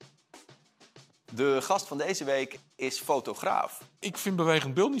De gast van deze week is fotograaf. Ik vind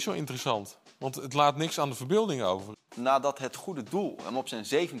bewegend beeld niet zo interessant. Want het laat niks aan de verbeelding over. Nadat Het Goede Doel hem op zijn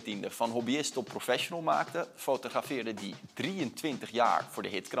 17e van hobbyist tot professional maakte, fotografeerde hij 23 jaar voor de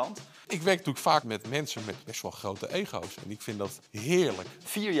Hitkrant. Ik werk natuurlijk vaak met mensen met best wel grote ego's. En ik vind dat heerlijk.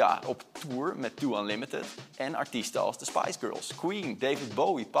 4 jaar op tour met Too Unlimited. En artiesten als de Spice Girls, Queen, David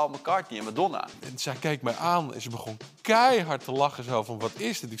Bowie, Paul McCartney en Madonna. En zij keek mij aan en ze begon keihard te lachen. Zo van, wat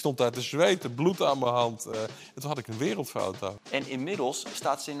is dit? Ik stond daar te zweten, bloed aan mijn hand. En toen had ik een wereldfoto. En inmiddels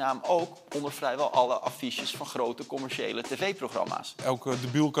staat zijn naam ook onder vrijwel alle affiches van grote commerciële tv-programma's. Elke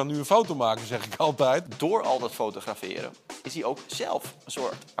debiel kan nu een foto maken, zeg ik altijd. Door al dat fotograferen is hij ook zelf een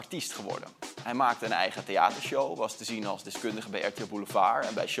soort artiest geworden. Hij maakte een eigen theatershow, was te zien als deskundige bij RTL Boulevard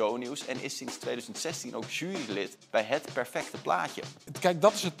en bij Shownieuws en is sinds 2016 ook jurylid bij Het Perfecte Plaatje. Kijk,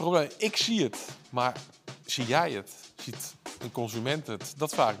 dat is het probleem. Ik zie het, maar zie jij het? Ziet een consument het?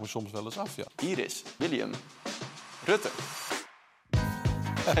 Dat vraag ik me soms wel eens af, ja. Hier is William Rutten.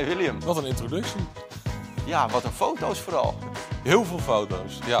 Hey William. Wat een introductie. Ja, wat een foto's vooral. Heel veel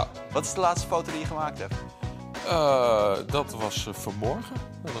foto's, ja. Wat is de laatste foto die je gemaakt hebt? Dat was vanmorgen.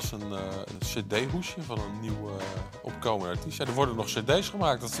 Dat was een cd-hoesje van een nieuw opkomende artiest. Ja, er worden nog cd's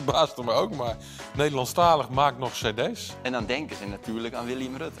gemaakt, dat verbaasde me ook. Maar Nederlandstalig maakt nog cd's. En dan denken ze natuurlijk aan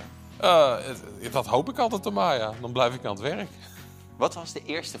William Rutten. Dat hoop ik altijd maar, ja. Dan blijf ik aan het werk. Wat was de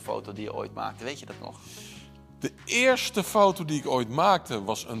eerste foto die je ooit maakte? Weet je dat nog? De eerste foto die ik ooit maakte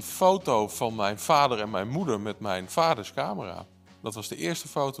was een foto van mijn vader en mijn moeder met mijn vaders camera. Dat was de eerste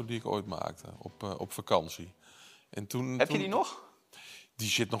foto die ik ooit maakte op vakantie. En Heb je die nog? Die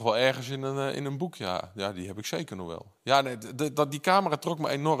zit nog wel ergens in een boek, ja. Ja, die heb ik zeker nog wel. Ja, nee, die camera trok me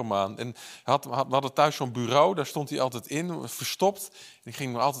enorm aan. En we hadden thuis zo'n bureau, daar stond hij altijd in, verstopt. En ik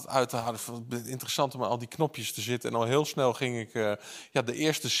ging me altijd uithalen. Het interessant om aan al die knopjes te zitten. En al heel snel ging ik de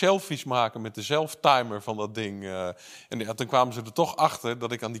eerste selfies maken met de zelftimer van dat ding. En toen kwamen ze er toch achter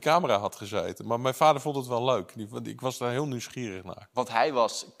dat ik aan die camera had gezeten. Maar mijn vader vond het wel leuk. Ik was daar heel nieuwsgierig naar. Want hij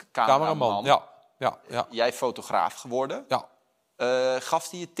was cameraman. Ja. Jij fotograaf geworden. Ja. Gaf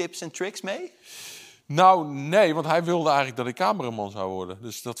hij je tips en tricks mee? Nou, nee, want hij wilde eigenlijk dat ik cameraman zou worden.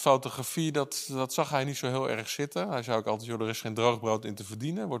 Dus dat fotografie, dat zag hij niet zo heel erg zitten. Hij zei ook altijd, joh, er is geen droogbrood in te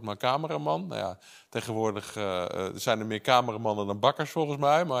verdienen. Word maar cameraman. Nou ja, tegenwoordig zijn er meer cameramannen dan bakkers volgens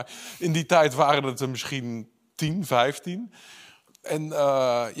mij. Maar in die tijd waren het er misschien 10, 15. En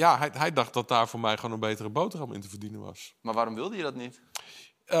hij dacht dat daar voor mij gewoon een betere boterham in te verdienen was. Maar waarom wilde je dat niet?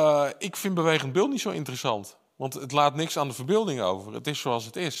 Ik vind bewegend beeld niet zo interessant. Want het laat niks aan de verbeelding over. Het is zoals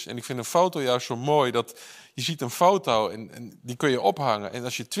het is. En ik vind een foto juist zo mooi dat je ziet een foto en die kun je ophangen. En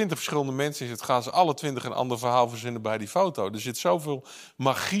als je 20 verschillende mensen zit, gaan ze alle 20 een ander verhaal verzinnen bij die foto. Er zit zoveel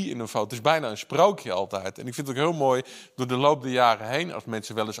magie in een foto. Het is bijna een sprookje altijd. En ik vind het ook heel mooi door de loop der jaren heen, als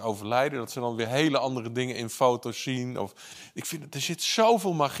mensen wel eens overlijden, dat ze dan weer hele andere dingen in foto's zien. Ik vind er zit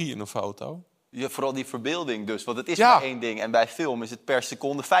zoveel magie in een foto. Ja, vooral die verbeelding dus, want het is maar één ding. En bij film is het per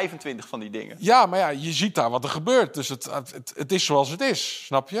seconde 25 van die dingen. Ja, maar ja, je ziet daar wat er gebeurt. Dus het is zoals het is,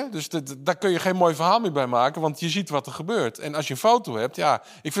 snap je? Dus daar kun je geen mooi verhaal meer bij maken, want je ziet wat er gebeurt. En als je een foto hebt, ja,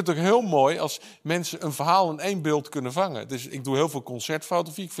 ik vind het ook heel mooi als mensen een verhaal in één beeld kunnen vangen. Dus ik doe heel veel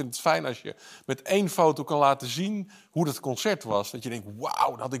concertfotografie. Ik vind het fijn als je met één foto kan laten zien hoe dat concert was. Dat je denkt, wauw,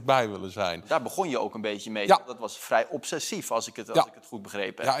 daar had ik bij willen zijn. Daar begon je ook een beetje mee. Ja. Dat was vrij obsessief, als ik het goed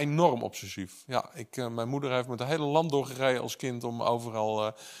begrepen heb. Ja, enorm obsessief. Ja, mijn moeder heeft me het hele land doorgereden als kind om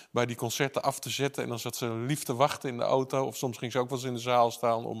overal bij die concerten af te zetten. En dan zat ze lief te wachten in de auto. Of soms ging ze ook wel eens in de zaal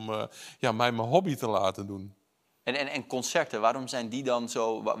staan om mij mijn hobby te laten doen. En concerten, waarom zijn die dan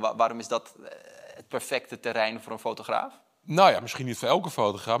zo? Waarom is dat het perfecte terrein voor een fotograaf? Nou ja, misschien niet voor elke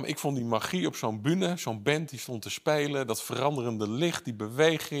fotograaf, maar ik vond die magie op zo'n bühne, zo'n band die stond te spelen, dat veranderende licht, die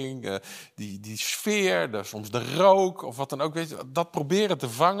beweging, die sfeer, soms de rook of wat dan ook, weet je, dat proberen te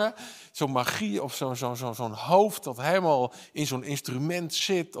vangen. Zo'n magie of zo'n hoofd dat helemaal in zo'n instrument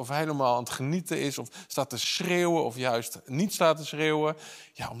zit of helemaal aan het genieten is of staat te schreeuwen of juist niet staat te schreeuwen.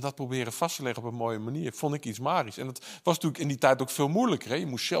 Ja, om dat proberen vast te leggen op een mooie manier, vond ik iets magisch. En dat was natuurlijk in die tijd ook veel moeilijker. Hè? Je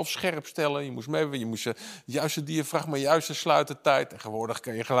moest zelf scherp stellen, je moest juiste diafragma, juiste sluitertijd. Tegenwoordig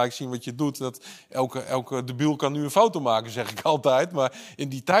kan je gelijk zien wat je doet. Dat elke debiel kan nu een foto maken, zeg ik altijd. Maar in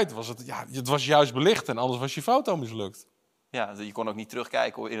die tijd was het was juist belicht en anders was je foto mislukt. Ja, je kon ook niet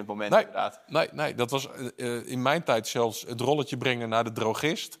terugkijken in het moment, nee, inderdaad. Nee, dat was in mijn tijd zelfs het rolletje brengen naar de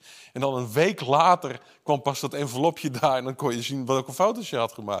drogist. En dan een week later kwam pas dat envelopje daar en dan kon je zien welke foto's je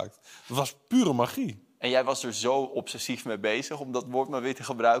had gemaakt. Dat was pure magie. En jij was er zo obsessief mee bezig, om dat woord maar weer te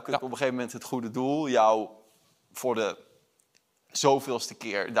gebruiken. Dat op een gegeven moment het goede doel jou voor de zoveelste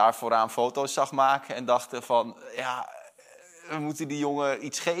keer daar vooraan foto's zag maken. En dachten van, ja, we moeten die jongen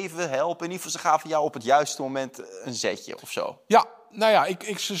iets geven, helpen. In ieder geval, ze gaven jou op het juiste moment een zetje of zo. Ja, nou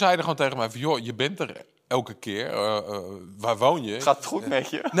ja, ze zeiden gewoon tegen mij van... joh, je bent er elke keer. Waar woon je? Gaat het goed met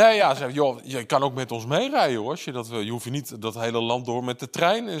je? Nee, ja, ze zeiden, joh, je kan ook met ons meerijden, hoor. Als je dat wil. Je hoeft niet dat hele land door met de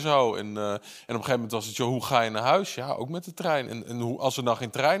trein en zo. En op een gegeven moment was het, joh, hoe ga je naar huis? Ja, ook met de trein. En als er dan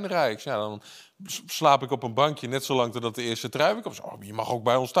geen trein rijdt, ja, dan slaap ik op een bankje net zolang totdat de eerste trein weer komt. Oh, je mag ook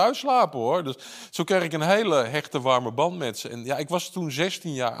bij ons thuis slapen, hoor. Dus zo kreeg ik een hele hechte, warme band met ze. En ja, ik was toen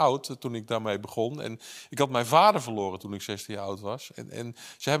 16 jaar oud toen ik daarmee begon. En ik had mijn vader verloren toen ik 16 jaar oud was. En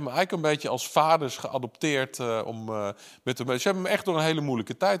ze hebben me eigenlijk een beetje als vaders geadopteerd om met hem. Ze hebben me echt door een hele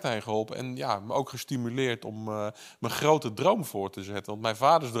moeilijke tijd heen geholpen. En ja, me ook gestimuleerd om mijn grote droom voor te zetten. Want mijn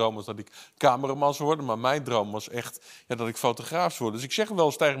vaders droom was dat ik cameraman zou worden. Maar mijn droom was echt dat ik fotograaf zou worden. Dus ik zeg wel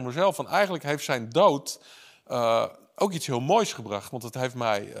eens tegen mezelf van eigenlijk heeft zijn dood ook iets heel moois gebracht. Want het heeft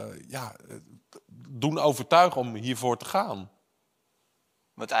mij doen overtuigen om hiervoor te gaan.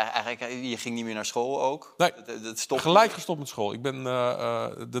 Want eigenlijk, je ging niet meer naar school ook? Nee, dat stopte. Gelijk gestopt met school. Ik ben,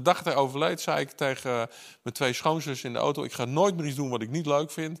 de dag dat hij overleed, zei ik tegen mijn 2 schoonzussen in de auto... ik ga nooit meer iets doen wat ik niet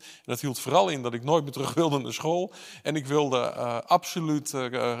leuk vind. En dat hield vooral in dat ik nooit meer terug wilde naar school. En ik wilde absoluut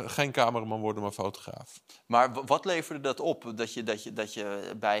geen cameraman worden, maar fotograaf. Maar wat leverde dat op? Dat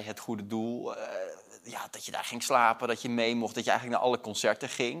je bij het goede doel... dat je daar ging slapen, dat je mee mocht... dat je eigenlijk naar alle concerten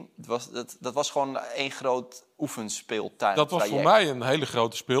ging. Dat was gewoon één groot oefenspeeltuin. Dat was voor mij een hele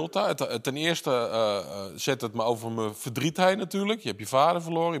grote speeltuin. Ten eerste zet het me over mijn verdriet heen natuurlijk. Je hebt je vader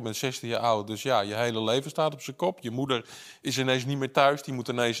verloren, je bent 16 jaar oud. Dus ja, je hele leven staat op zijn kop. Je moeder is ineens niet meer thuis. Die moet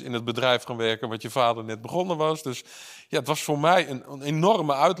ineens in het bedrijf gaan werken wat je vader net begonnen was. Dus ja, het was voor mij een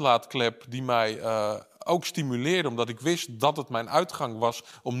enorme uitlaatklep die mij... ook stimuleerde, omdat ik wist dat het mijn uitgang was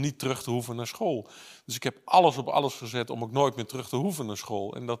om niet terug te hoeven naar school. Dus ik heb alles op alles gezet om ook nooit meer terug te hoeven naar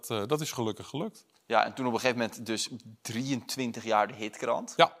school. En dat is gelukkig gelukt. Ja, en toen op een gegeven moment dus 23 jaar de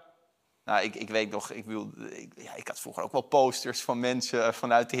hitkrant. Ja. Nou, ik weet nog, ik had vroeger ook wel posters van mensen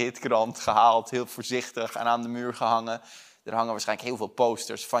vanuit de hitkrant gehaald. Heel voorzichtig en aan de muur gehangen. Er hangen waarschijnlijk heel veel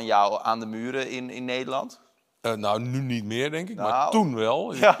posters van jou aan de muren in Nederland. Nou, nu niet meer, denk ik. Nou, maar toen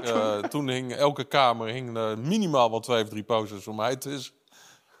wel. Ja, toen hing elke kamer minimaal wel 2 of 3 posters voor mij.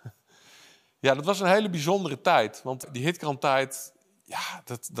 Ja, dat was een hele bijzondere tijd. Want die hitkrant-tijd, ja,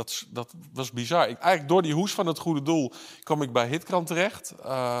 dat was bizar. Eigenlijk door die hoes van het goede doel kwam ik bij Hitkrant terecht.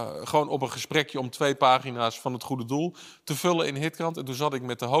 Gewoon op een gesprekje om 2 pagina's van het goede doel te vullen in Hitkrant. En toen zat ik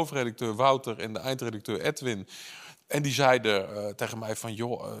met de hoofdredacteur Wouter en de eindredacteur Edwin... En die zeiden tegen mij van,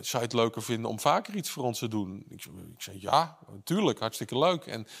 joh, zou je het leuker vinden om vaker iets voor ons te doen? Ik zei, ja, natuurlijk, hartstikke leuk.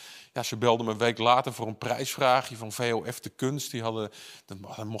 En ja, ze belden me een week later voor een prijsvraagje van VOF de Kunst.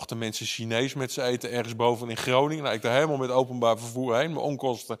 Dan mochten mensen Chinees met ze eten ergens boven in Groningen. Nou, ik daar helemaal met openbaar vervoer heen. Mijn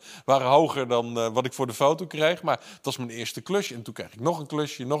onkosten waren hoger dan wat ik voor de foto kreeg. Maar dat was mijn eerste klusje. En toen kreeg ik nog een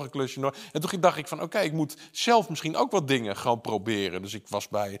klusje, nog een klusje. En toen dacht ik van, oké, ik moet zelf misschien ook wat dingen gewoon proberen. Dus ik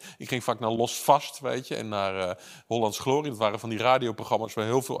ging vaak naar Los Vast, weet je, en naar Hollands Glorie. Dat waren van die radioprogramma's waar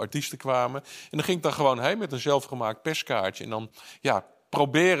heel veel artiesten kwamen. En dan ging ik daar gewoon heen met een zelfgemaakt perskaartje. En dan, ja,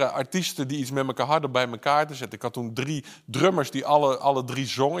 proberen artiesten die iets met elkaar hadden bij elkaar te zetten. Ik had toen 3 drummers die alle 3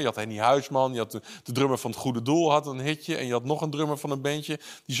 zongen. Je had Henny Huisman, je had de drummer van het Goede Doel had een hitje. En je had nog een drummer van een bandje.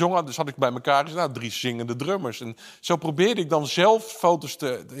 Die zongen, dus had ik bij elkaar gezet. Nou, 3 zingende drummers. En zo probeerde ik dan zelf foto's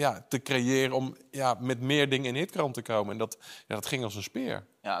te creëren om met meer dingen in Hitkrant te komen. En dat ging als een speer.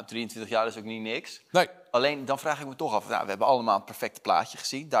 Ja, 23 jaar is ook niet niks. Nee. Alleen, dan vraag ik me toch af. Nou, we hebben allemaal het perfecte plaatje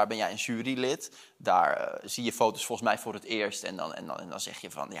gezien. Daar ben jij een jurylid. Daar zie je foto's volgens mij voor het eerst. En dan zeg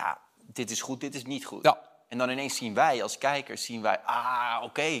je van, ja, dit is goed, dit is niet goed. Ja. En dan ineens zien wij als kijkers,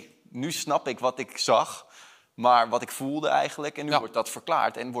 oké, nu snap ik wat ik zag. Maar wat ik voelde eigenlijk. En nu wordt dat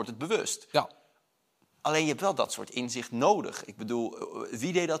verklaard en wordt het bewust. Ja. Alleen, je hebt wel dat soort inzicht nodig. Ik bedoel,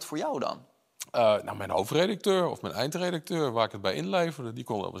 wie deed dat voor jou dan? Mijn hoofdredacteur of mijn eindredacteur, waar ik het bij inleverde, die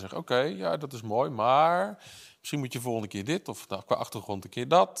kon wel zeggen, oké, ja, dat is mooi, maar misschien moet je volgende keer dit, of qua achtergrond een keer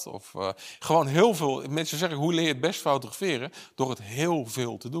dat. Of gewoon heel veel. Mensen zeggen, hoe leer je het best fotograferen? Door het heel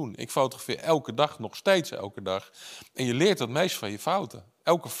veel te doen. Ik fotografeer elke dag, nog steeds elke dag. En je leert het meest van je fouten.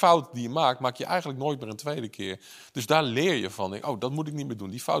 Elke fout die je maakt, maak je eigenlijk nooit meer een tweede keer. Dus daar leer je van. Oh, dat moet ik niet meer doen.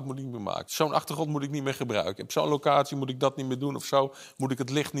 Die fout moet ik niet meer maken. Zo'n achtergrond moet ik niet meer gebruiken. Op zo'n locatie moet ik dat niet meer doen. Of zo moet ik het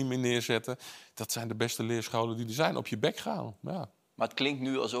licht niet meer neerzetten. Dat zijn de beste leerscholen die er zijn. Op je bek gaan. Ja. Maar het klinkt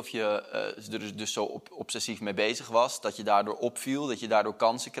nu alsof je er dus zo obsessief mee bezig was. Dat je daardoor opviel. Dat je daardoor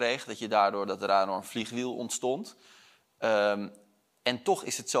kansen kreeg. Dat er daardoor een vliegwiel ontstond. En toch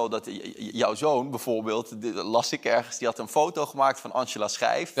is het zo dat jouw zoon bijvoorbeeld, las ik ergens, die had een foto gemaakt van Angela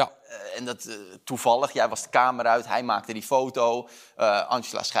Schijf. Ja. En dat toevallig, jij was de kamer uit, hij maakte die foto.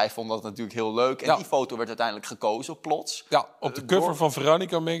 Angela Schijf vond dat natuurlijk heel leuk. En die foto werd uiteindelijk gekozen, plots. Ja, op de cover van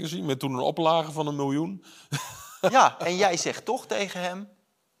Veronica magazine, met toen een oplage van 1 miljoen. Ja, en jij zegt toch tegen hem,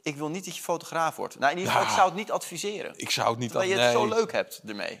 ik wil niet dat je fotograaf wordt. Nou, in ieder geval, ik zou het niet adviseren. Ik zou het niet Terwijl je het zo leuk hebt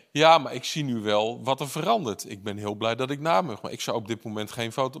ermee. Ja, maar ik zie nu wel wat er verandert. Ik ben heel blij dat ik na mag. Maar ik zou op dit moment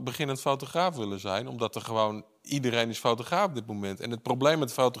geen beginnend fotograaf willen zijn. Omdat er gewoon... Iedereen is fotograaf op dit moment. En het probleem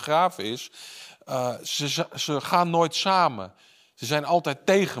met fotografen is... Ze gaan nooit samen. Ze zijn altijd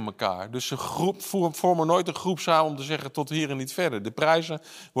tegen elkaar. Dus ze vormen nooit een groep samen om te zeggen tot hier en niet verder. De prijzen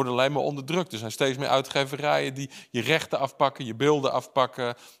worden alleen maar onderdrukt. Er zijn steeds meer uitgeverijen die je rechten afpakken, je beelden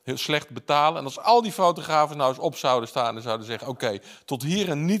afpakken, heel slecht betalen. En als al die fotografen nou eens op zouden staan en zouden zeggen... Oké, tot hier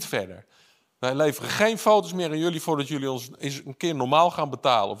en niet verder. Wij leveren geen foto's meer aan jullie voordat jullie ons eens een keer normaal gaan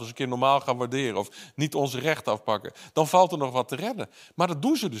betalen. Of eens een keer normaal gaan waarderen. Of niet onze rechten afpakken. Dan valt er nog wat te redden. Maar dat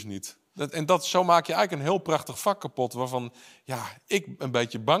doen ze dus niet. Zo maak je eigenlijk een heel prachtig vak kapot. Waarvan ik een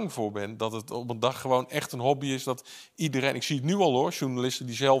beetje bang voor ben. Dat het op een dag gewoon echt een hobby is. Dat iedereen, ik zie het nu al hoor. Journalisten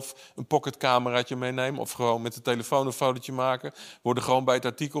die zelf een pocketcameraatje meenemen. Of gewoon met de telefoon een fotootje maken. Worden gewoon bij het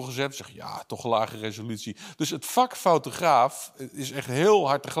artikel gezet. Zeggen toch een lage resolutie. Dus het vak fotograaf is echt heel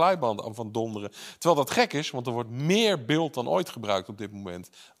hard de glijbaan aan van donderen. Terwijl dat gek is. Want er wordt meer beeld dan ooit gebruikt op dit moment.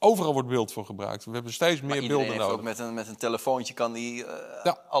 Overal wordt beeld voor gebruikt. We hebben steeds meer beelden nodig. Ook met een telefoontje kan die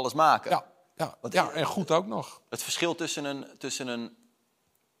alles maken. Ja, en goed ook nog. Het verschil tussen een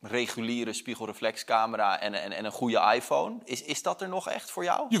reguliere spiegelreflexcamera en een goede iPhone, is dat er nog echt voor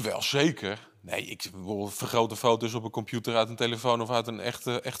jou? Jawel, zeker. Nee, ik vergrote foto's op een computer uit een telefoon of uit een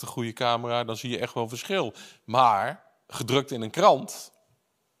echte goede camera. Dan zie je echt wel verschil. Maar gedrukt in een krant,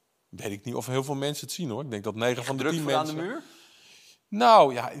 weet ik niet of heel veel mensen het zien hoor. Ik denk dat 9 van de 10 mensen... aan de muur?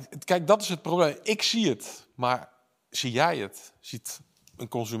 Nou ja, kijk, dat is het probleem. Ik zie het, maar zie jij het? Ziet een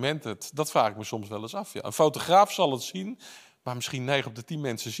consument het? Dat vraag ik me soms wel eens af. Ja. Een fotograaf zal het zien, maar misschien 9 op de 10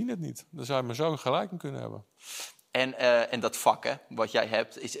 mensen zien het niet. Dan zou je me zo gelijk in kunnen hebben. En dat vak, hè, wat jij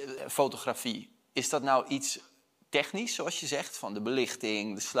hebt, is fotografie. Is dat nou iets technisch, zoals je zegt, van de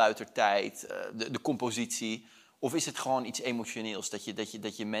belichting, de sluitertijd, de compositie? Of is het gewoon iets emotioneels,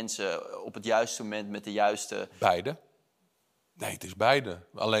 dat je mensen op het juiste moment met de juiste... Beide. Nee, het is beide.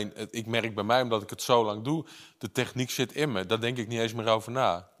 Alleen, ik merk bij mij, omdat ik het zo lang doe, de techniek zit in me. Daar denk ik niet eens meer over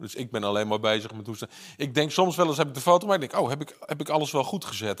na. Dus ik ben alleen maar bezig met hoe ze... Ik denk soms wel eens, heb ik de foto, maar ik denk, heb ik alles wel goed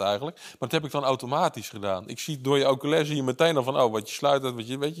gezet eigenlijk? Maar dat heb ik dan automatisch gedaan. Ik zie door je oculair zie je meteen al van, wat je sluit,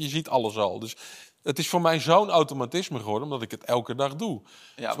 je ziet alles al. Dus het is voor mij zo'n automatisme geworden, omdat ik het elke dag doe.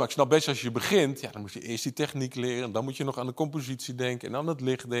 Ja. Dus, maar ik snap best, als je begint, dan moet je eerst die techniek leren. Dan moet je nog aan de compositie denken en aan het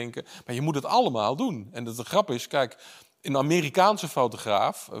licht denken. Maar je moet het allemaal doen. En de grap is, kijk... Een Amerikaanse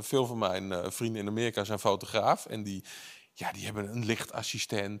fotograaf, veel van mijn vrienden in Amerika zijn fotograaf. En die hebben een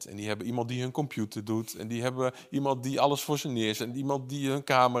lichtassistent. En die hebben iemand die hun computer doet. En die hebben iemand die alles voor ze neerzet. En iemand die hun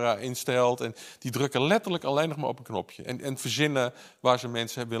camera instelt. En die drukken letterlijk alleen nog maar op een knopje. En verzinnen waar ze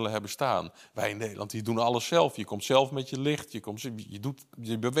mensen willen hebben staan. Wij in Nederland, die doen alles zelf. Je komt zelf met je licht. Je doet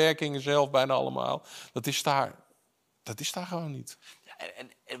je bewerkingen zelf bijna allemaal. Dat is daar gewoon niet.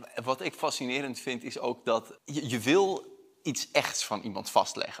 En wat ik fascinerend vind, is ook dat je wil iets echts van iemand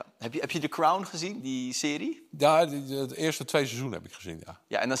vastleggen. Heb je The Crown gezien, die serie? Ja, de eerste 2 seizoenen heb ik gezien, ja.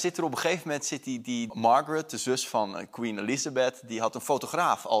 Ja, en dan zit er op een gegeven moment die Margaret, de zus van Queen Elizabeth, die had een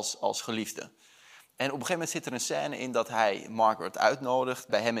fotograaf als geliefde. En op een gegeven moment zit er een scène in dat hij Margaret uitnodigt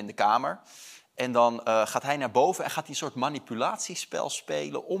bij hem in de kamer. En dan gaat hij naar boven en gaat hij een soort manipulatiespel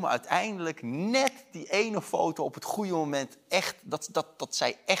spelen om uiteindelijk net die ene foto op het goede moment echt, dat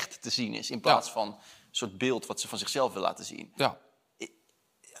zij echt te zien is. In plaats van een soort beeld wat ze van zichzelf wil laten zien. Ja.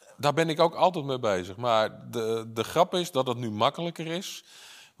 Daar ben ik ook altijd mee bezig. Maar de grap is dat het nu makkelijker is.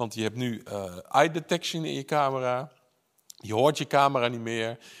 Want je hebt nu eye detection in je camera. Je hoort je camera niet meer.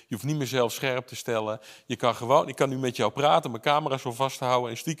 Je hoeft niet meer zelf scherp te stellen. Ik kan nu met jou praten, mijn camera zo vasthouden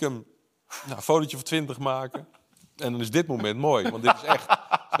en stiekem een fotootje van 20 maken. En dan is dit moment mooi, want dit is echt.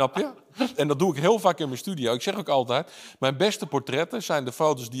 Snap je? En dat doe ik heel vaak in mijn studio. Ik zeg ook altijd, mijn beste portretten zijn de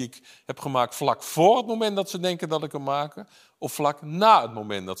foto's die ik heb gemaakt vlak voor het moment dat ze denken dat ik hem maak. Of vlak na het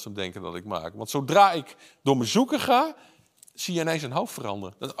moment dat ze denken dat ik maak. Want zodra ik door mijn zoeken ga, zie je ineens een hoofd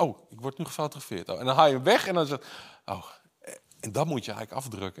veranderen. Ik word nu gefotografeerd. En dan haal je hem weg en dan zeg en dat moet je eigenlijk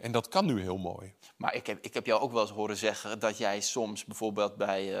afdrukken. En dat kan nu heel mooi. Maar ik heb jou ook wel eens horen zeggen dat jij soms bijvoorbeeld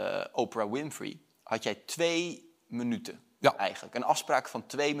bij Oprah Winfrey had jij 2 minuten eigenlijk. Een afspraak van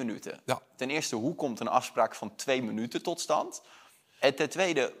 2 minuten. Ja. Ten eerste, hoe komt een afspraak van 2 minuten tot stand? En ten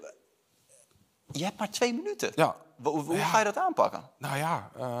tweede, Je hebt maar 2 minuten. Ja. Hoe ga je dat aanpakken? Nou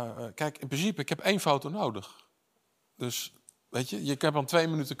ja, kijk, in principe, ik heb 1 foto nodig. Dus, weet je hebt aan 2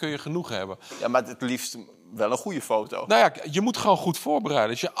 minuten kun je genoeg hebben. Ja, maar het liefst wel een goede foto. Nou ja, je moet gewoon goed voorbereiden.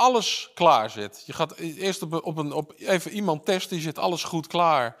 Als je alles klaar zet. Je gaat eerst even iemand testen, je zet alles goed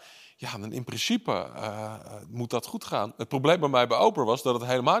klaar. Ja, dan in principe moet dat goed gaan. Het probleem bij mij bij Oprah was dat het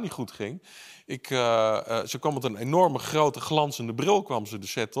helemaal niet goed ging. Ze kwam met een enorme grote glanzende bril kwam ze de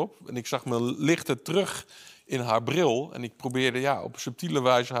set op. En ik zag me lichten terug in haar bril. En ik probeerde op subtiele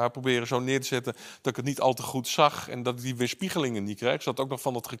wijze haar proberen zo neer te zetten dat ik het niet al te goed zag. En dat ik die weerspiegelingen niet kreeg. Ze had ook nog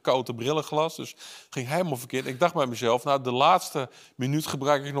van dat gekoten brillenglas. Dus het ging helemaal verkeerd. Ik dacht bij mezelf, de laatste minuut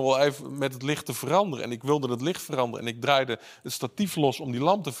gebruik ik nog wel even met het licht te veranderen. En ik wilde het licht veranderen. En ik draaide het statief los om die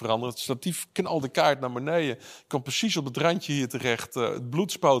lamp te veranderen. Het statief knalde kaart naar beneden. Ik kwam precies op het randje hier terecht. Het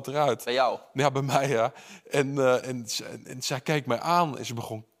bloed spoot eruit. Bij jou? Ja, bij mij, ja. En zij keek mij aan en ze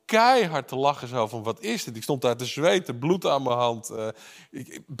begon keihard te lachen zo van, wat is dit? Ik stond daar te zweten, bloed aan mijn hand.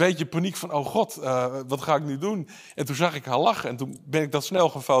 Een beetje paniek van, oh god, wat ga ik nu doen? En toen zag ik haar lachen en toen ben ik dat snel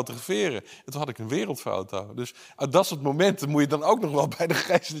gaan fotograferen. En toen had ik een wereldfoto. Dus uit dat soort momenten moet je dan ook nog wel bij de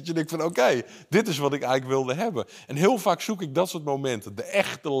geest dat je denkt van, oké, dit is wat ik eigenlijk wilde hebben. En heel vaak zoek ik dat soort momenten. De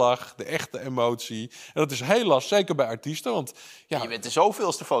echte lach, de echte emotie. En dat is heel lastig, zeker bij artiesten. Want, je bent de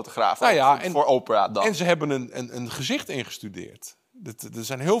zoveelste fotograaf voor Oprah dan. En ze hebben een gezicht ingestudeerd. Er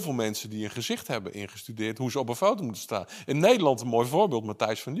zijn heel veel mensen die een gezicht hebben ingestudeerd hoe ze op een foto moeten staan. In Nederland een mooi voorbeeld,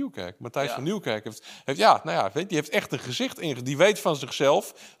 Matthijs van Nieuwkerk. Matthijs van Nieuwkerk heeft echt een gezicht ingestudeerd. Die weet van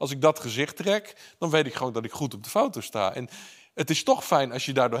zichzelf, als ik dat gezicht trek, dan weet ik gewoon dat ik goed op de foto sta. En het is toch fijn als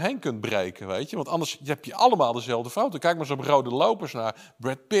je daar doorheen kunt breken, weet je. Want anders heb je allemaal dezelfde foto. Kijk maar eens op rode lopers naar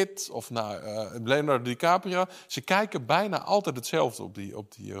Brad Pitt of naar Leonardo DiCaprio. Ze kijken bijna altijd hetzelfde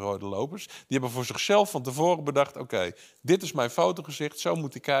op die rode lopers. Die hebben voor zichzelf van tevoren bedacht, oké, dit is mijn fotogezicht, zo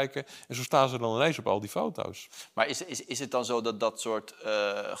moet ik kijken. En zo staan ze dan ineens op al die foto's. Maar is het dan zo dat soort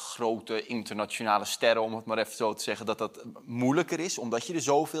grote internationale sterren, om het maar even zo te zeggen, dat moeilijker is, omdat je de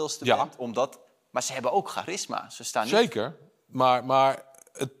zoveelste bent? Maar ze hebben ook charisma. Ze staan niet... Zeker. Maar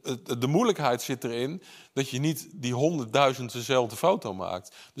de moeilijkheid zit erin dat je niet die 100.000 dezelfde foto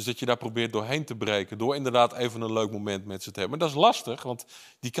maakt. Dus dat je daar probeert doorheen te breken. Door inderdaad even een leuk moment met ze te hebben. Maar dat is lastig, want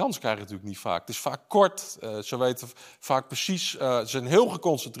die kans krijg je natuurlijk niet vaak. Het is vaak kort. Ze weten vaak precies... ze zijn heel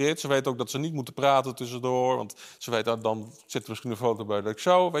geconcentreerd. Ze weten ook dat ze niet moeten praten tussendoor. Want ze weten, dan zit er misschien een foto bij dat ik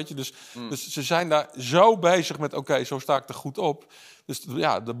zo, weet je. Dus ze zijn daar zo bezig met, oké, zo sta ik er goed op. Dus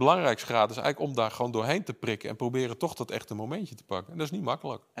de belangrijkste graad is eigenlijk om daar gewoon doorheen te prikken en proberen toch dat echte momentje te pakken. En dat is niet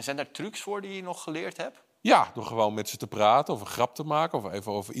makkelijk. En zijn er trucs voor die je nog geleerd hebt? Ja, door gewoon met ze te praten of een grap te maken of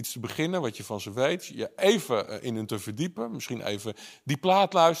even over iets te beginnen wat je van ze weet. Je even in hun te verdiepen. Misschien even die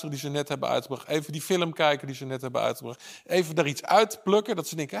plaat luisteren die ze net hebben uitgebracht. Even die film kijken die ze net hebben uitgebracht. Even daar iets uitplukken dat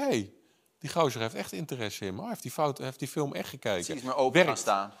ze denken, hé, die gozer heeft echt interesse in me. Heeft die film echt gekeken. Precies, maar open gaan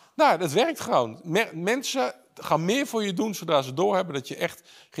staan. Nou, dat werkt gewoon. Mensen gaan meer voor je doen zodra ze doorhebben dat je echt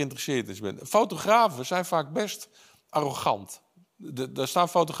geïnteresseerd bent. Fotografen zijn vaak best arrogant. Daar staan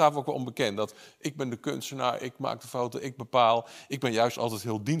fotografen ook wel onbekend. Dat ik ben de kunstenaar, ik maak de foto, ik bepaal. Ik ben juist altijd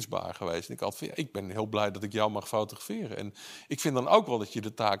heel dienstbaar geweest. En ik ben heel blij dat ik jou mag fotograferen. En ik vind dan ook wel dat je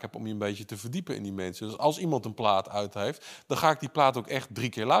de taak hebt om je een beetje te verdiepen in die mensen. Dus als iemand een plaat uit heeft, dan ga ik die plaat ook echt 3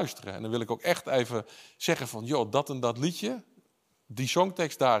 keer luisteren. En dan wil ik ook echt even zeggen van, joh, dat en dat liedje, die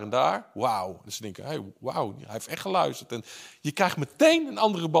songtekst daar en daar, wauw. Dus ze denken, hey, wauw, hij heeft echt geluisterd. En je krijgt meteen een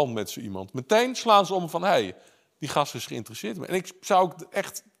andere band met zo iemand. Meteen slaan ze om van, hey, die gast is geïnteresseerd in me. En ik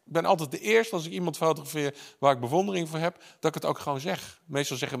ben altijd de eerste als ik iemand fotografeer waar ik bewondering voor heb, dat ik het ook gewoon zeg.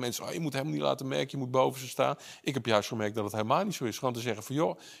 Meestal zeggen mensen, je moet helemaal niet laten merken, je moet boven ze staan. Ik heb juist gemerkt dat het helemaal niet zo is. Gewoon te zeggen van,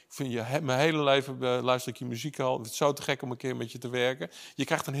 joh, ik vind mijn hele leven luister ik je muziek al. Het is zo te gek om een keer met je te werken. Je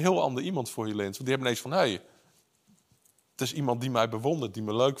krijgt een heel ander iemand voor je lens. Want die hebben ineens van, hey, het is iemand die mij bewondert, die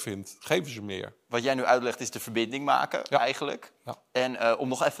me leuk vindt. Geven ze meer. Wat jij nu uitlegt is de verbinding maken, eigenlijk. Ja. En om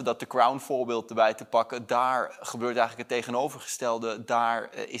nog even dat The Crown voorbeeld erbij te pakken, daar gebeurt eigenlijk het tegenovergestelde.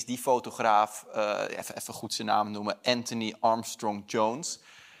 Daar is die fotograaf, even goed zijn naam noemen, Anthony Armstrong Jones.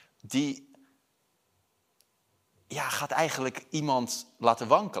 Die gaat eigenlijk iemand laten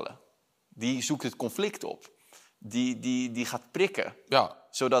wankelen. Die zoekt het conflict op. Die gaat prikken. Ja.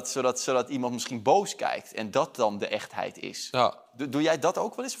 Zodat iemand misschien boos kijkt en dat dan de echtheid is. Ja. Doe jij dat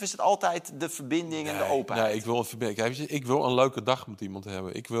ook wel eens? Of is het altijd de verbinding en de openheid? Nee, ik wil een verbinding. Ik wil een leuke dag met iemand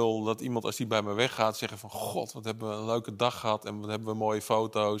hebben. Ik wil dat iemand, als die bij me weggaat, zeggen van, god, wat hebben we een leuke dag gehad en wat hebben we mooie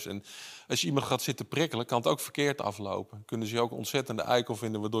foto's. En als je iemand gaat zitten prikkelen, kan het ook verkeerd aflopen. Kunnen ze je ook een ontzettende eikel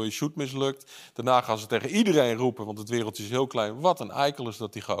vinden, waardoor je shoot mislukt. Daarna gaan ze tegen iedereen roepen, want het wereldje is heel klein. Wat een eikel is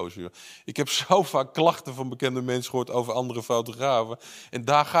dat die gozer. Ik heb zo vaak klachten van bekende mensen gehoord over andere fotografen. En En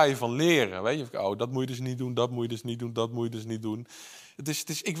daar ga je van leren. Weet je? Oh, dat moet je dus niet doen, dat moet je dus niet doen, dat moet je dus niet doen.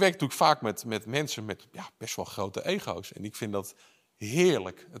 Ik werk natuurlijk vaak met mensen met best wel grote ego's. En ik vind dat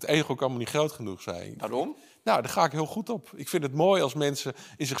heerlijk. Het ego kan me niet groot genoeg zijn. Waarom? Nou, daar ga ik heel goed op. Ik vind het mooi als mensen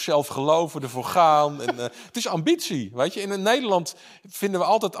in zichzelf geloven, ervoor gaan. En, het is ambitie, weet je. In Nederland vinden we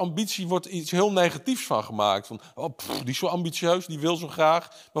altijd ambitie wordt iets heel negatiefs van gemaakt. Van, die is zo ambitieus, die wil zo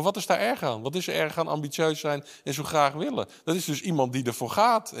graag. Maar wat is daar erg aan? Wat is er erg aan ambitieus zijn en zo graag willen? Dat is dus iemand die ervoor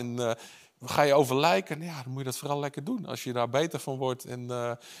gaat. En ga je over lijken? Nou ja, dan moet je dat vooral lekker doen. Als je daar beter van wordt. En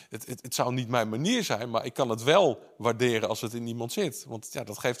het zou niet mijn manier zijn, maar ik kan het wel waarderen als het in iemand zit. Want ja,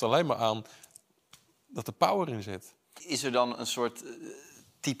 dat geeft alleen maar aan dat er power in zit. Is er dan een soort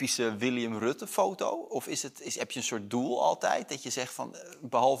typische William Rutten-foto? Of heb je een soort doel altijd? Dat je zegt van,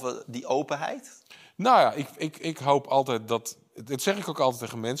 behalve die openheid? Nou ja, ik hoop altijd dat... Dat zeg ik ook altijd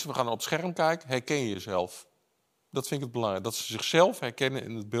tegen mensen. We gaan op het scherm kijken. Herken je jezelf? Dat vind ik het belangrijk. Dat ze zichzelf herkennen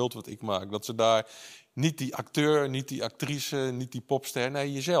in het beeld wat ik maak. Dat ze daar niet die acteur, niet die actrice, niet die popster.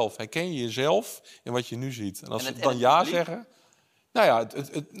 Nee, jezelf. Herken je jezelf in wat je nu ziet. En als ze dan ja zeggen... Nou ja,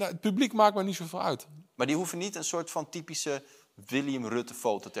 het publiek maakt me niet zoveel uit. Maar die hoeven niet een soort van typische William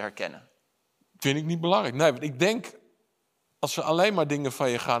Rutten-foto te herkennen? Vind ik niet belangrijk. Nee, want ik denk, als ze alleen maar dingen van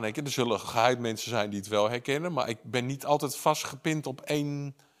je gaan herkennen... er zullen geheid mensen zijn die het wel herkennen... maar ik ben niet altijd vastgepind op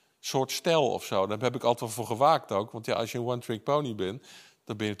één soort stijl of zo. Daar heb ik altijd wel voor gewaakt ook. Want ja, als je een one-trick pony bent...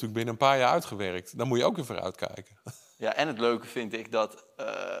 dan ben je natuurlijk binnen een paar jaar uitgewerkt. Dan moet je ook weer vooruit kijken. Ja, en het leuke vind ik dat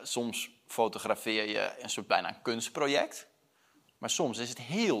soms fotografeer je een soort bijna een kunstproject... Maar soms is het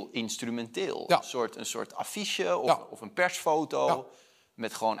heel instrumenteel. Ja. Een soort affiche of een persfoto...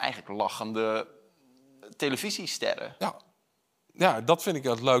 met gewoon eigenlijk lachende televisiesterren. Ja, dat vind ik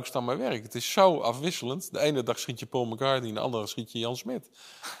het leukste aan mijn werk. Het is zo afwisselend. De ene dag schiet je Paul McCartney... de andere schiet je Jan Smit.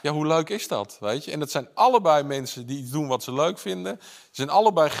 Ja, hoe leuk is dat, weet je? En dat zijn allebei mensen die iets doen wat ze leuk vinden. Ze zijn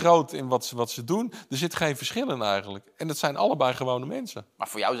allebei groot in wat ze doen. Er zit geen verschil in eigenlijk. En dat zijn allebei gewone mensen. Maar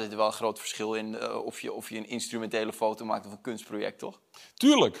voor jou zit er wel een groot verschil in... of je een instrumentele foto maakt of een kunstproject, toch?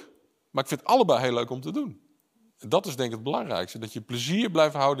 Tuurlijk. Maar ik vind het allebei heel leuk om te doen. Dat is denk ik het belangrijkste. Dat je plezier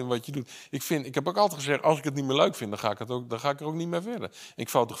blijft houden in wat je doet. Ik heb ook altijd gezegd, als ik het niet meer leuk vind, dan ga ik er ook niet meer verder. Ik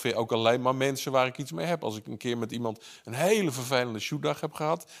fotografeer ook alleen maar mensen waar ik iets mee heb. Als ik een keer met iemand een hele vervelende shootdag heb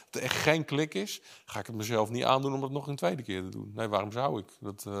gehad, dat er echt geen klik is, ga ik het mezelf niet aandoen om dat nog een tweede keer te doen. Nee, waarom zou ik?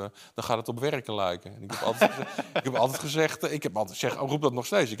 Dan gaat het op werken lijken. En ik heb altijd gezegd, roep dat nog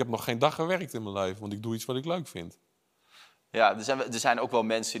steeds. Ik heb nog geen dag gewerkt in mijn leven, want ik doe iets wat ik leuk vind. Ja, er zijn ook wel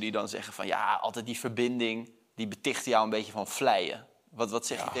mensen die dan zeggen van, ja, altijd die verbinding... die betichten jou een beetje van vleien. Wat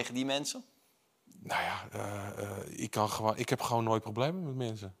zeg je tegen die mensen? Nou ja, ik heb gewoon nooit problemen met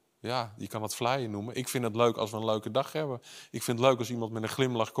mensen. Ja, je kan het vleien noemen. Ik vind het leuk als we een leuke dag hebben. Ik vind het leuk als iemand met een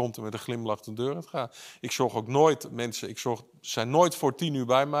glimlach komt en met een glimlach de deur uit gaat. Ik zorg ook nooit, ze zijn nooit voor 10 uur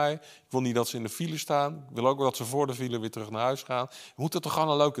bij mij. Ik wil niet dat ze in de file staan. Ik wil ook wel dat ze voor de file weer terug naar huis gaan. We moeten toch gewoon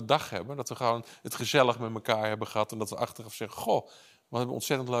een leuke dag hebben. Dat we gewoon het gezellig met elkaar hebben gehad. En dat we achteraf zeggen, goh, we hebben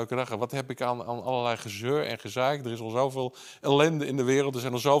ontzettend leuke dagen. Wat heb ik aan allerlei gezeur en gezeik? Er is al zoveel ellende in de wereld. Er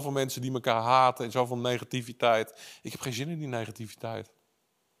zijn al zoveel mensen die elkaar haten en zoveel negativiteit. Ik heb geen zin in die negativiteit.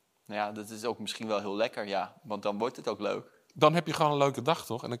 Nou ja, dat is ook misschien wel heel lekker, ja. Want dan wordt het ook leuk. Dan heb je gewoon een leuke dag,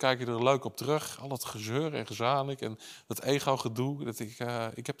 toch? En dan kijk je er leuk op terug. Al het gezeur en gezanik en dat ego-gedoe.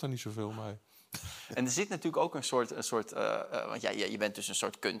 Ik heb daar niet zoveel mee. En er zit natuurlijk ook een soort want ja, je bent dus een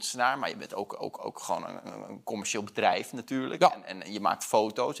soort kunstenaar, maar je bent ook gewoon een commercieel bedrijf natuurlijk. Ja. En je maakt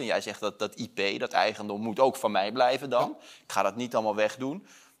foto's en jij zegt dat IP, dat eigendom, moet ook van mij blijven dan. Ja. Ik ga dat niet allemaal wegdoen.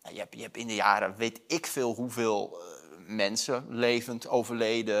 Nou, je hebt in de jaren, weet ik veel hoeveel mensen, levend,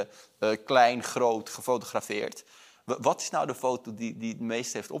 overleden, klein, groot, gefotografeerd. Wat is nou de foto die het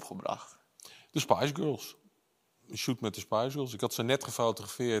meest heeft opgebracht? De Spice Girls. Een shoot met de Spice Girls. Ik had ze net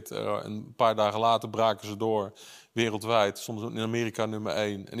gefotografeerd. Een paar dagen later braken ze door. Wereldwijd. Soms in Amerika nummer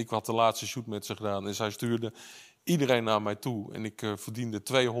 1. En ik had de laatste shoot met ze gedaan. En zij stuurde iedereen naar mij toe. En ik verdiende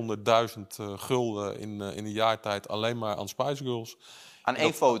 200.000 gulden in een jaar tijd alleen maar aan Spice Girls. Aan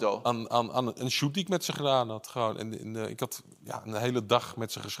één foto? Aan een shoot die ik met ze gedaan had. Gewoon. En ik had een hele dag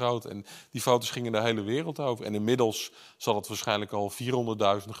met ze geschoten. En die foto's gingen de hele wereld over. En inmiddels zal het waarschijnlijk al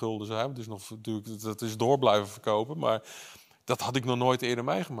 400.000 gulden zijn. Dus nog natuurlijk, dat is door blijven verkopen. Maar dat had ik nog nooit eerder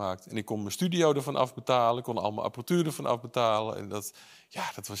meegemaakt. En ik kon mijn studio ervan afbetalen. Ik kon al mijn apparatuur ervan afbetalen. En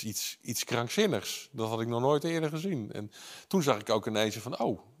dat was iets krankzinnigs. Dat had ik nog nooit eerder gezien. En toen zag ik ook ineens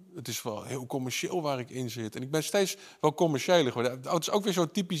van, het is wel heel commercieel waar ik in zit. En ik ben steeds wel commerciëler geworden. Het is ook weer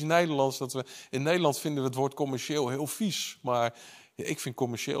zo typisch Nederlands. Dat we in Nederland vinden we het woord commercieel heel vies. Maar Ja, ik vind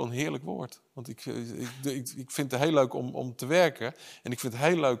commercieel een heerlijk woord. Want ik vind het heel leuk om te werken. En ik vind het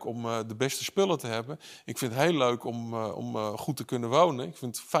heel leuk om de beste spullen te hebben. Ik vind het heel leuk om goed te kunnen wonen. Ik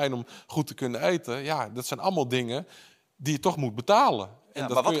vind het fijn om goed te kunnen eten. Ja, dat zijn allemaal dingen die je toch moet betalen. Ja,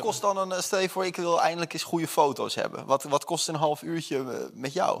 maar wat kost dan stel je voor, ik wil eindelijk eens goede foto's hebben. Wat kost een half uurtje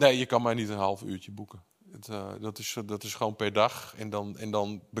met jou? Nee, je kan mij niet een half uurtje boeken. Dat is gewoon per dag. En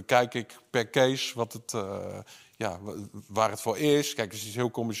dan bekijk ik per case waar het voor is. Kijk, als het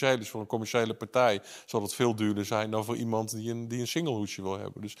heel commercieel is, voor een commerciële partij zal het veel duurder zijn dan voor iemand die een singlehoesje wil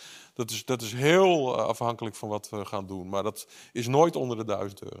hebben. Dus dat is heel afhankelijk van wat we gaan doen. Maar dat is nooit onder de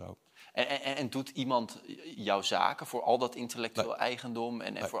 €1000. En doet iemand jouw zaken voor al dat intellectueel eigendom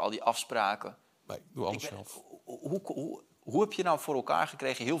en voor al die afspraken? Nee, ik doe alles zelf. Hoe heb je nou voor elkaar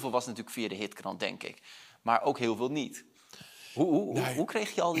gekregen? Heel veel was natuurlijk via de hitkrant, denk ik. Maar ook heel veel niet. Hoe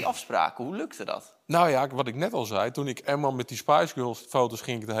kreeg je al die afspraken? Hoe lukte dat? Nou ja, wat ik net al zei. Toen ik eenmaal met die Spice Girls foto's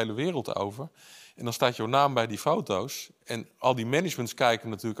ging ik de hele wereld over. En dan staat jouw naam bij die foto's. En al die managements kijken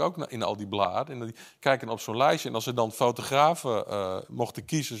natuurlijk ook in al die bladen. En die kijken op zo'n lijstje. En als ze dan fotografen mochten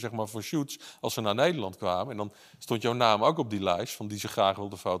kiezen, zeg maar, voor shoots, als ze naar Nederland kwamen. En dan stond jouw naam ook op die lijst van die ze graag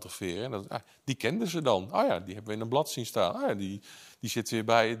wilden fotograferen. En die kenden ze dan. Oh ja, die hebben we in een blad zien staan. Oh ja, die zit weer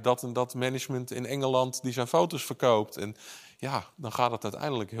bij dat en dat management in Engeland die zijn foto's verkoopt. En ja, dan gaat het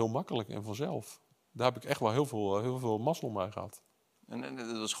uiteindelijk heel makkelijk en vanzelf. Daar heb ik echt wel heel veel mazzel mee gehad. En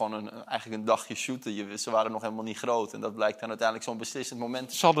dat was gewoon eigenlijk een dagje shooten. Ze waren nog helemaal niet groot. En dat blijkt dan uiteindelijk zo'n beslissend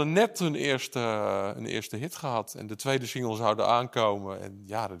moment. Ze hadden net hun eerste hit gehad. En de tweede single zouden aankomen. En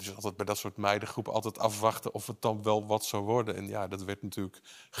ja, dat is altijd bij dat soort meidengroepen altijd afwachten of het dan wel wat zou worden. En ja, dat werd natuurlijk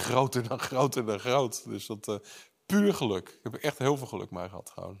groter dan groter dan groot. Dus dat puur geluk. Ik heb echt heel veel geluk mee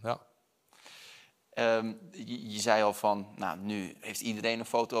gehad gewoon, ja. Je zei al van, nou, nu heeft iedereen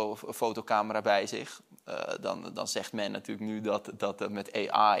een fotocamera bij zich. Dan zegt men natuurlijk nu dat met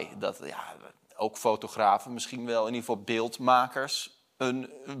AI, ook fotografen, misschien wel in ieder geval beeldmakers, een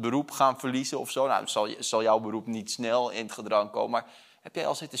beroep gaan verliezen of zo. Nou, zal jouw beroep niet snel in het gedrang komen, maar heb jij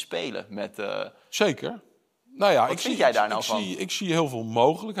al zitten spelen met... Zeker. Nou ja, wat vind jij daar nou van? Ik zie heel veel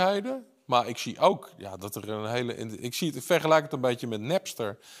mogelijkheden. Maar ik zie ook dat er ik vergelijk het een beetje met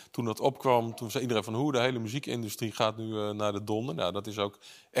Napster. Toen dat opkwam, toen zei iedereen van de hele muziekindustrie gaat nu naar de donder. Nou, dat is ook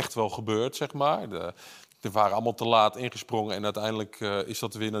echt wel gebeurd, zeg maar. Er waren allemaal te laat ingesprongen en uiteindelijk is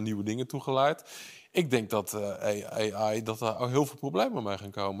dat weer naar nieuwe dingen toegeleid. Ik denk dat AI, dat daar heel veel problemen mee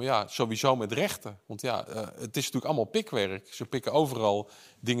gaan komen. Ja, sowieso met rechten. Want ja, het is natuurlijk allemaal pikwerk. Ze pikken overal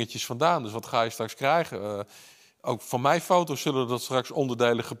dingetjes vandaan. Dus wat ga je straks krijgen? Ook van mijn foto's zullen er straks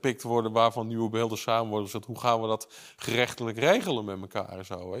onderdelen gepikt worden waarvan nieuwe beelden samen worden. Dus hoe gaan we dat gerechtelijk regelen met elkaar en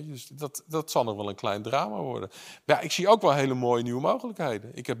zo? Weet je? Dus dat zal nog wel een klein drama worden. Maar ja, ik zie ook wel hele mooie nieuwe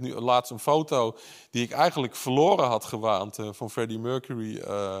mogelijkheden. Ik heb nu laatst een foto die ik eigenlijk verloren had gewaand van Freddie Mercury.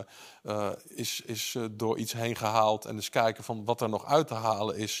 Is door iets heen gehaald. En dus kijken van wat er nog uit te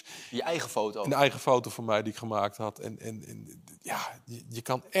halen is. Je eigen foto? Een eigen foto van mij die ik gemaakt had. En je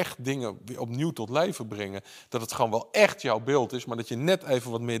kan echt dingen weer opnieuw tot leven brengen. Dat het gewoon wel echt jouw beeld is. Maar dat je net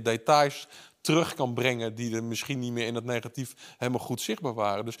even wat meer details terug kan brengen die er misschien niet meer in het negatief helemaal goed zichtbaar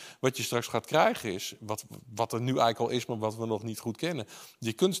waren. Dus wat je straks gaat krijgen is, wat er nu eigenlijk al is, maar wat we nog niet goed kennen.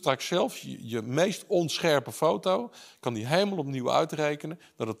 Je kunt straks zelf je meest onscherpe foto, kan die helemaal opnieuw uitrekenen,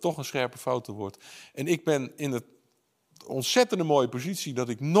 dat het toch een scherpe foto wordt. En ik ben in het ontzettende mooie positie dat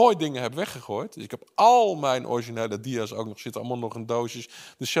ik nooit dingen heb weggegooid. Dus ik heb al mijn originele dia's ook nog zitten, allemaal nog in doosjes.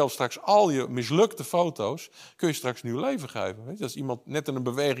 Dus zelfs straks al je mislukte foto's kun je straks nieuw leven geven. Weet je? Als iemand net in een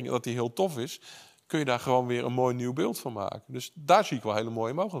beweging dat die heel tof is, kun je daar gewoon weer een mooi nieuw beeld van maken. Dus daar zie ik wel hele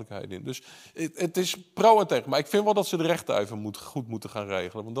mooie mogelijkheden in. Dus het is pro en tegen. Maar ik vind wel dat ze de rechten even goed moeten gaan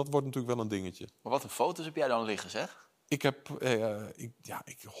regelen. Want dat wordt natuurlijk wel een dingetje. Maar wat voor foto's heb jij dan liggen, zeg? Ik heb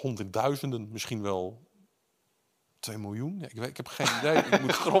honderdduizenden, misschien wel 2 miljoen? Ik heb geen idee. Ik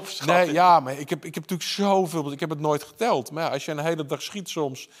moet grof schatten. Nee, ja, maar ik heb natuurlijk zoveel. Ik heb het nooit geteld. Maar ja, als je een hele dag schiet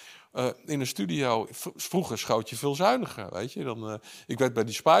soms in een studio. Vroeger schoot je veel zuiniger, weet je. Ik weet, bij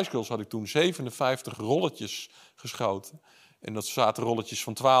die Spice Girls had ik toen 57 rolletjes geschoten. En dat zaten rolletjes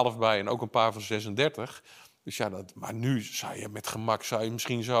van 12 bij en ook een paar van 36. Dus ja, maar nu zou je met gemak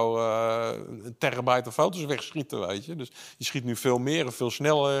misschien zo een terabyte aan foto's wegschieten, weet je. Dus je schiet nu veel meer en veel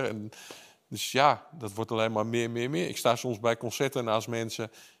sneller. Dus ja, dat wordt alleen maar meer. Ik sta soms bij concerten naast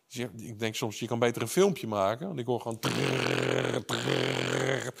mensen. Ik denk soms, je kan beter een filmpje maken. Want ik hoor gewoon...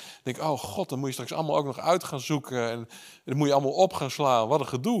 Ik denk, oh god, dan moet je straks allemaal ook nog uit gaan zoeken. En dan moet je allemaal op gaan slaan. Wat een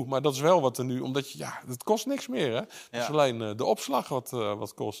gedoe. Maar dat is wel wat er nu... Omdat het kost niks meer, hè. Het is alleen de opslag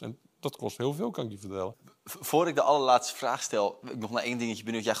wat kost. En dat kost heel veel, kan ik je vertellen. Voor ik de allerlaatste vraag stel, wil ik nog naar één dingetje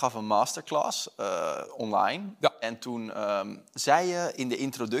benieuwd. Jij gaf een masterclass online. Ja. En toen zei je in de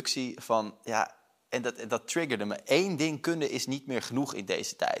introductie van... ja, en dat triggerde me. 1 ding kunnen is niet meer genoeg in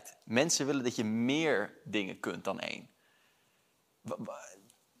deze tijd. Mensen willen dat je meer dingen kunt dan 1.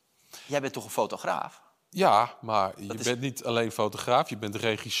 Jij bent toch een fotograaf? Ja, maar je bent niet alleen fotograaf, je bent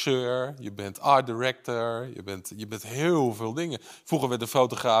regisseur, je bent art director, je bent heel veel dingen. Vroeger werd een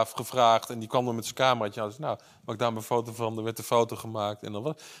fotograaf gevraagd en die kwam dan met zijn cameraatje. Dus, nou, maak daar mijn foto van, er werd een foto gemaakt. En dan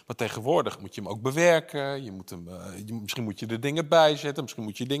wat. Maar tegenwoordig moet je hem ook bewerken, je moet hem, misschien moet je er dingen bij zetten, misschien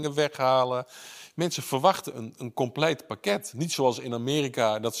moet je dingen weghalen. Mensen verwachten een compleet pakket. Niet zoals in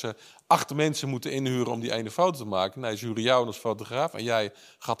Amerika dat ze 8 mensen moeten inhuren om die ene foto te maken. Nee, ze huren jou als fotograaf en jij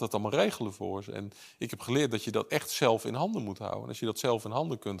gaat dat allemaal regelen voor ze. En ik heb geleerd dat je dat echt zelf in handen moet houden. En als je dat zelf in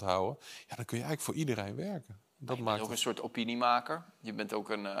handen kunt houden, ja, dan kun je eigenlijk voor iedereen werken. Dat je maakt bent ook een soort opiniemaker. Je bent ook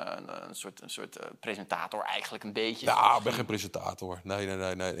een soort presentator eigenlijk een beetje. Nou, ik ben geen presentator.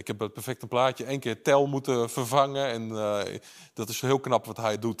 Nee. Ik heb het perfecte plaatje 1 keer tel moeten vervangen. En dat is heel knap wat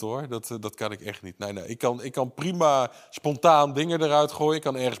hij doet, hoor. Dat kan ik echt niet. Nee. Ik kan prima spontaan dingen eruit gooien. Ik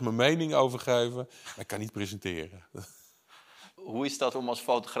kan ergens mijn mening over geven. Maar ik kan niet presenteren. Hoe is dat om als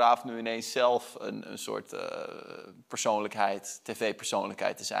fotograaf nu ineens zelf een soort persoonlijkheid,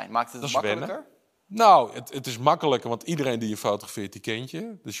 tv-persoonlijkheid te zijn? Maakt het makkelijker? Wennen. Nou, het is makkelijker, want iedereen die je fotografeert, die kent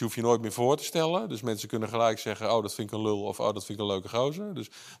je. Dus je hoeft je nooit meer voor te stellen. Dus mensen kunnen gelijk zeggen, oh, dat vind ik een lul of oh, dat vind ik een leuke gozer. Dus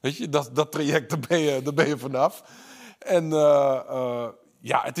weet je, dat traject, daar ben je vanaf. En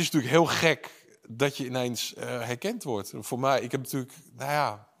ja, het is natuurlijk heel gek dat je ineens herkend wordt. Voor mij, ik heb natuurlijk,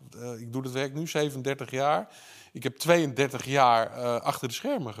 ik doe het werk nu 37 jaar. Ik heb 32 jaar achter de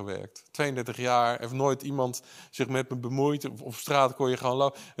schermen gewerkt. 32 jaar heeft nooit iemand zich met me bemoeid. Op straat kon je gewoon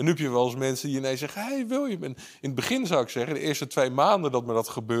lopen. En nu heb je wel eens mensen die ineens zeggen, hey, wil je? En in het begin zou ik zeggen, de eerste 2 maanden dat me dat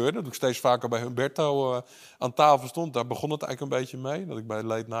gebeurde, dat ik steeds vaker bij Humberto aan tafel stond, daar begon het eigenlijk een beetje mee, dat ik bij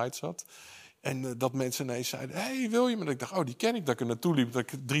Late Night zat. En dat mensen ineens zeiden, hey, wil je? Maar ik dacht, oh, die ken ik. Dat ik er naartoe liep, dat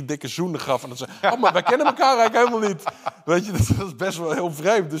ik 3 dikke zoenen gaf. En dan zei, oh, maar wij kennen elkaar eigenlijk helemaal niet. Weet je, dat is best wel heel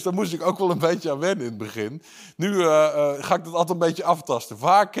vreemd. Dus daar moest ik ook wel een beetje aan wennen in het begin. Nu ga ik dat altijd een beetje aftasten.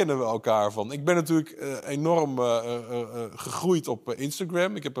 Waar kennen we elkaar van? Ik ben natuurlijk enorm gegroeid op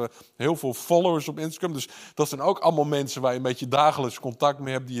Instagram. Ik heb heel veel followers op Instagram. Dus dat zijn ook allemaal mensen waar je een beetje dagelijks contact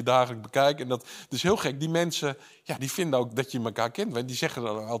mee hebt, die je dagelijks bekijkt. En dat is heel gek. Die mensen, ja, die vinden ook dat je elkaar kent. En die zeggen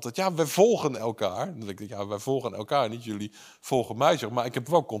dan altijd, ja, we volgen elkaar. Dan denk ik, ja, wij volgen elkaar, niet jullie volgen mij. Zeg. Maar ik heb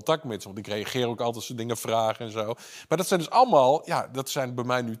wel contact met ze, want ik reageer ook altijd als dingen vragen en zo. Maar dat zijn dus allemaal, ja, dat zijn bij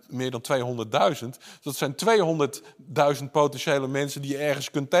mij nu meer dan 200.000. Dat zijn 200.000 potentiële mensen die je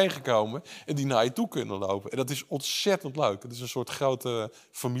ergens kunt tegenkomen en die naar je toe kunnen lopen. En dat is ontzettend leuk. Het is een soort grote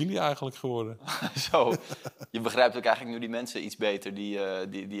familie eigenlijk geworden. Zo, je begrijpt ook eigenlijk nu die mensen iets beter die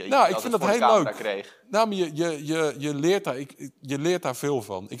nou, ik vind dat heel leuk. Kreeg. Nou, maar je leert daar veel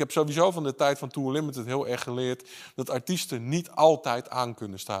van. Ik heb sowieso van de tijd van Tour Limited heel erg geleerd dat artiesten niet altijd aan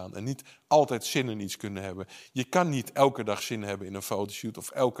kunnen staan en niet altijd zin in iets kunnen hebben. Je kan niet elke dag zin hebben in een fotoshoot of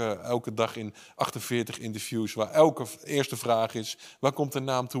elke dag in 48 interviews waar elke eerste vraag is, waar komt de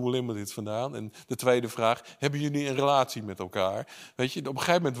naam Tour Limited vandaan? En de tweede vraag, hebben jullie een relatie met elkaar? Weet je, op een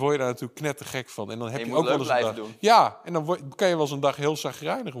gegeven moment word je daar natuurlijk knettergek van. En dan heb je ook wel eens een dag. Doen. Ja, en dan kan je wel eens een dag heel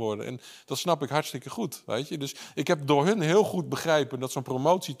chagrijnig worden. En dat snap ik hartstikke goed, weet je. Dus ik heb door hun heel goed begrepen dat zo'n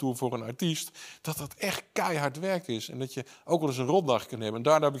promotietour voor een artiest, dat echt keihard werk is. En dat je ook wel eens een rotdag kan hebben. En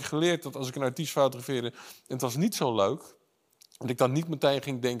daardoor heb ik geleerd dat als ik een artiest fotografeerde en het was niet zo leuk, dat ik dan niet meteen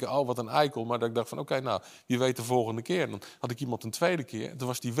ging denken, oh, wat een eikel. Maar dat ik dacht van, oké, nou, wie weet de volgende keer. En dan had ik iemand een tweede keer en toen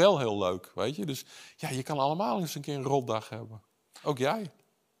was die wel heel leuk, weet je. Dus ja, je kan allemaal eens een keer een rotdag hebben. Ook jij.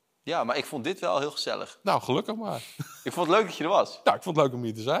 Ja, maar ik vond dit wel heel gezellig. Nou, gelukkig maar. Ik vond het leuk dat je er was. Ja, ik vond het leuk om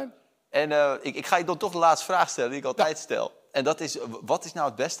hier te zijn. En ik ga je dan toch de laatste vraag stellen die ik altijd stel. En dat is, wat is nou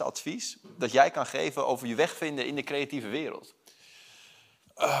het beste advies dat jij kan geven over je weg vinden in de creatieve wereld?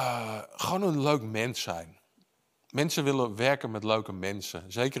 Gewoon een leuk mens zijn. Mensen willen werken met leuke mensen.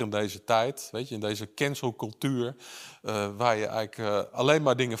 Zeker in deze tijd, weet je, in deze cancelcultuur, waar je eigenlijk alleen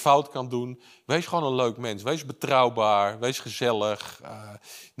maar dingen fout kan doen. Wees gewoon een leuk mens. Wees betrouwbaar, wees gezellig.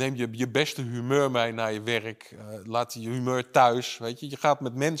 Neem je beste humeur mee naar je werk. Laat je humeur thuis, weet je. Je gaat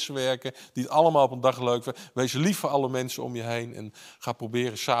met mensen werken die het allemaal op een dag leuk vinden. Wees lief voor alle mensen om je heen en ga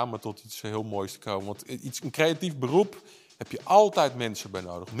proberen samen tot iets heel moois te komen. Want een creatief beroep heb je altijd mensen bij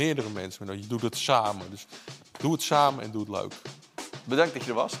nodig. Meerdere mensen bij nodig. Je doet het samen. Dus doe het samen en doe het leuk. Bedankt dat je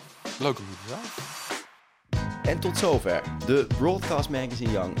er was. Leuk om hier te zijn. En tot zover de Broadcast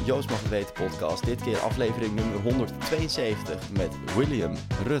Magazine Young Joost mag het weten podcast. Dit keer aflevering nummer 172 met William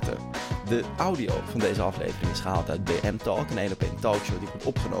Rutten. De audio van deze aflevering is gehaald uit BM Talk, een 1-op-1 talkshow die wordt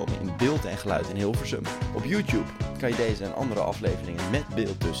opgenomen in beeld en geluid in Hilversum. Op YouTube kan je deze en andere afleveringen met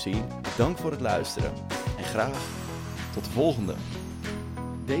beeld dus zien. Dank voor het luisteren en graag tot de volgende.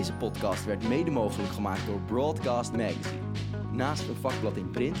 Deze podcast werd mede mogelijk gemaakt door Broadcast Magazine. Naast een vakblad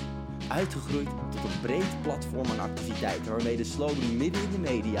in print, uitgegroeid tot een breed platform aan activiteiten waarmee de slogan midden in de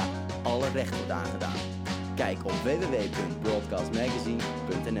media alle recht wordt aangedaan. Kijk op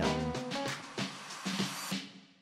www.broadcastmagazine.nl.